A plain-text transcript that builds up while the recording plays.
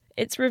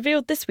It's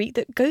revealed this week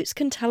that goats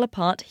can tell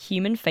apart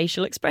human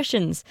facial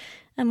expressions.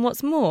 And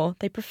what's more,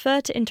 they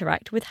prefer to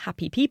interact with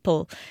happy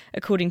people,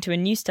 according to a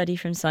new study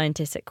from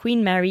scientists at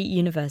Queen Mary,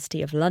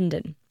 University of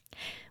London.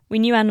 We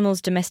knew animals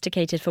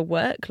domesticated for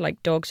work,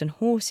 like dogs and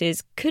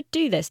horses, could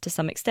do this to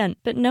some extent,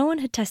 but no one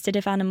had tested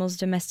if animals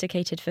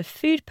domesticated for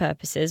food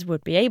purposes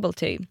would be able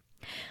to.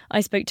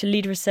 I spoke to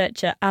lead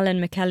researcher Alan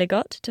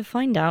McElligott to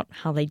find out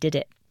how they did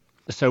it.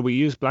 So we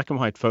used black and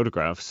white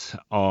photographs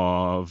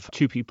of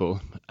two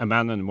people, a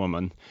man and a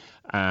woman,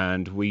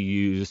 and we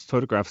used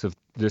photographs of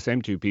the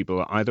same two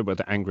people, either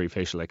with angry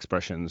facial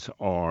expressions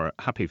or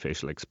happy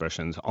facial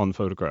expressions on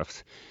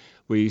photographs.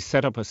 We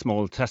set up a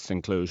small test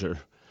enclosure.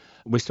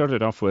 We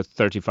started off with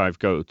 35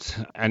 goats,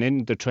 and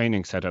in the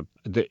training setup,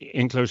 the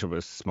enclosure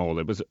was small.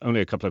 It was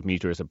only a couple of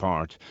meters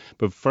apart.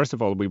 But first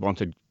of all, we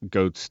wanted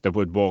goats that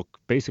would walk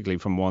basically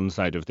from one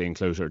side of the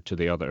enclosure to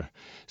the other.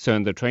 So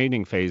in the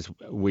training phase,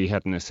 we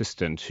had an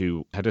assistant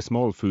who had a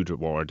small food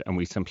reward, and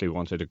we simply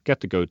wanted to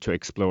get the goat to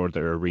explore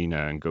their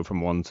arena and go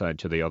from one side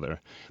to the other.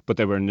 But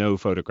there were no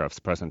photographs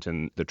present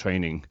in the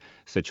training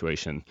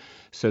situation.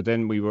 So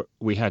then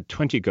we had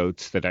 20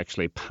 goats that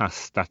actually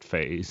passed that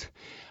phase.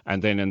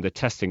 And then in the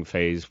testing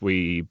phase,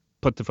 we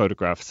put the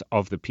photographs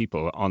of the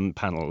people on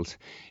panels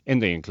in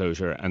the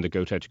enclosure, and the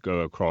goat had to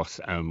go across,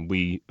 and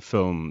we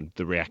filmed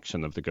the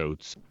reaction of the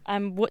goats.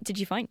 What did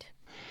you find?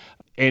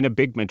 In a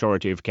big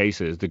majority of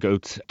cases, the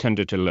goats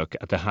tended to look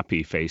at the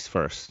happy face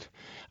first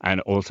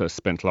and also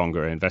spent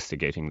longer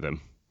investigating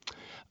them.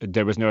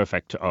 There was no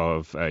effect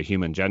of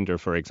human gender,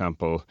 for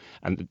example,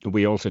 and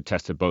we also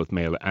tested both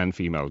male and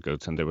female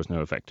goats, and there was no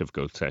effect of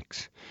goat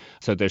sex.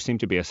 So there seemed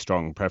to be a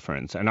strong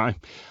preference. And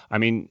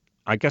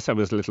I guess I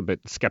was a little bit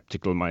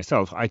skeptical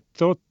myself. I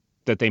thought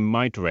that they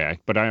might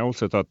react, but I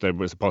also thought there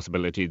was a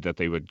possibility that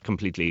they would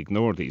completely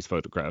ignore these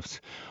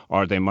photographs,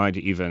 or they might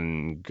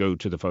even go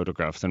to the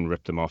photographs and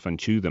rip them off and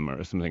chew them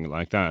or something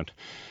like that.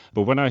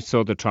 But when I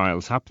saw the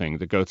trials happening,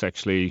 the goats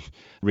actually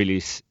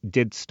really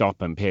did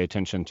stop and pay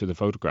attention to the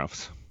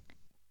photographs.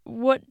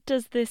 What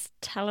does this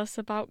tell us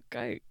about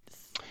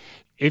goats?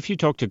 If you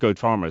talk to goat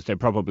farmers, they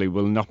probably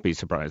will not be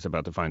surprised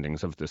about the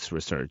findings of this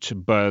research,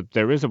 but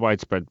there is a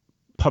widespread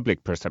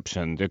public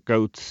perception that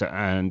goats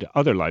and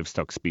other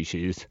livestock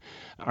species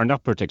are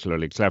not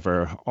particularly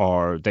clever,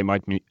 or they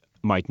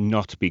might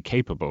not be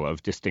capable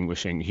of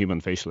distinguishing human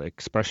facial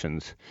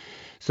expressions.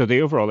 So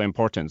the overall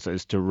importance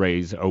is to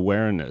raise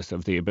awareness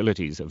of the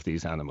abilities of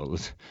these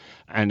animals.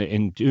 And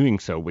in doing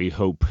so, we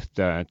hope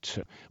that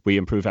we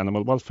improve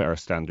animal welfare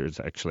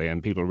standards, actually,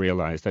 and people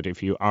realize that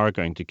if you are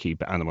going to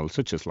keep animals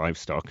such as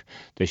livestock,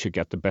 they should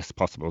get the best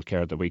possible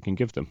care that we can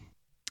give them.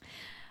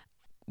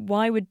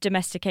 Why would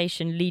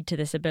domestication lead to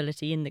this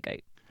ability in the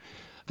goat?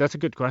 That's a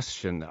good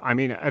question. I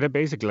mean, at a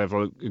basic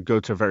level,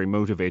 goats are very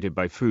motivated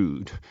by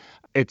food.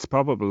 It's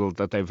probable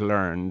that they've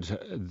learned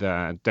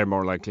that they're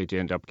more likely to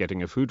end up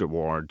getting a food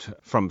reward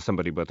from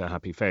somebody with a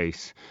happy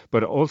face.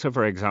 But also,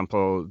 for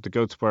example, the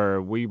goats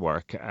where we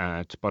work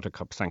at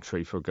Buttercup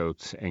Sanctuary for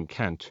Goats in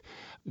Kent,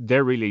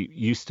 they're really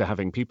used to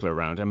having people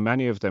around. And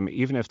many of them,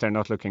 even if they're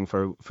not looking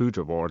for food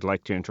reward,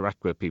 like to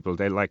interact with people.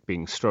 They like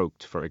being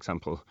stroked, for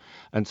example.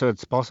 And so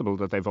it's possible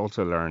that they've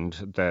also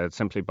learned that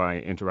simply by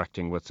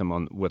interacting with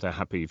someone with a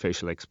happy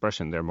facial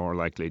expression, they're more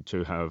likely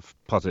to have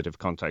positive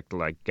contact,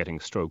 like getting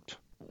stroked.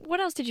 What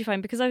else did you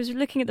find? Because I was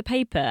looking at the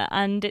paper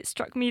and it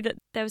struck me that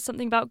there was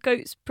something about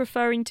goats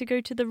preferring to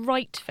go to the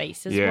right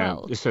face as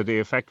well. Yeah, so the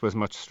effect was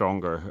much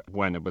stronger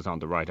when it was on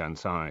the right-hand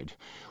side.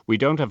 We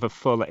don't have a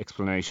full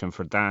explanation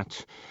for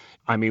that.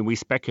 I mean, we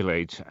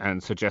speculate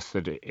and suggest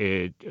that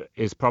it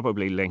is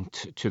probably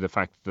linked to the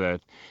fact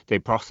that they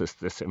process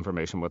this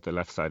information with the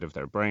left side of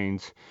their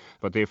brains,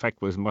 but the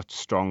effect was much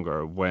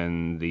stronger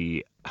when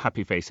the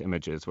happy face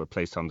images were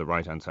placed on the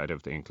right-hand side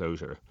of the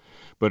enclosure.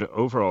 But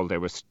overall,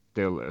 there was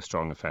still a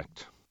strong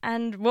effect.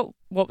 And what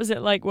was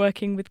it like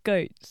working with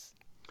goats?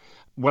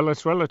 Well,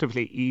 it's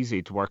relatively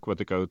easy to work with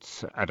the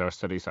goats at our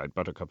study site,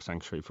 Buttercup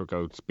Sanctuary for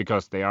Goats,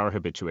 because they are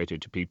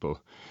habituated to people.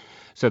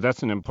 So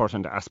that's an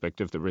important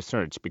aspect of the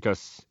research,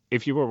 because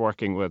if you were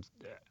working with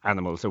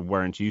animals that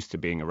weren't used to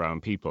being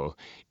around people,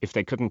 if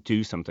they couldn't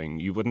do something,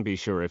 you wouldn't be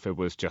sure if it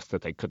was just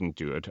that they couldn't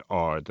do it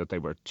or that they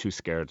were too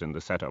scared in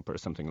the setup or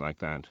something like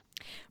that.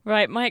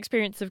 Right. My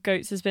experience of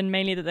goats has been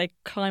mainly that they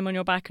climb on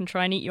your back and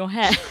try and eat your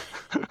hair.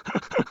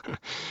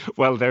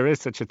 Well, there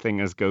is such a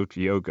thing as goat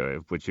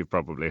yoga, which you've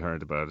probably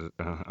heard about.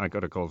 I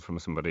got a call from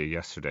somebody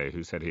yesterday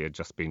who said he had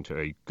just been to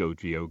a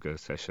goat yoga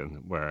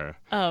session where...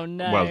 Oh,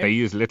 no. Well, they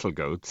use little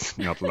goats,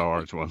 not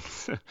large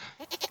ones.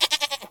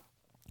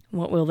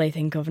 What will they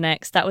think of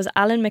next? That was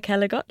Alan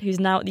McElligott, who's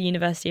now at the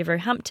University of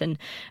Roehampton,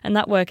 and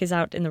that work is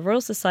out in the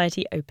Royal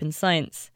Society Open Science.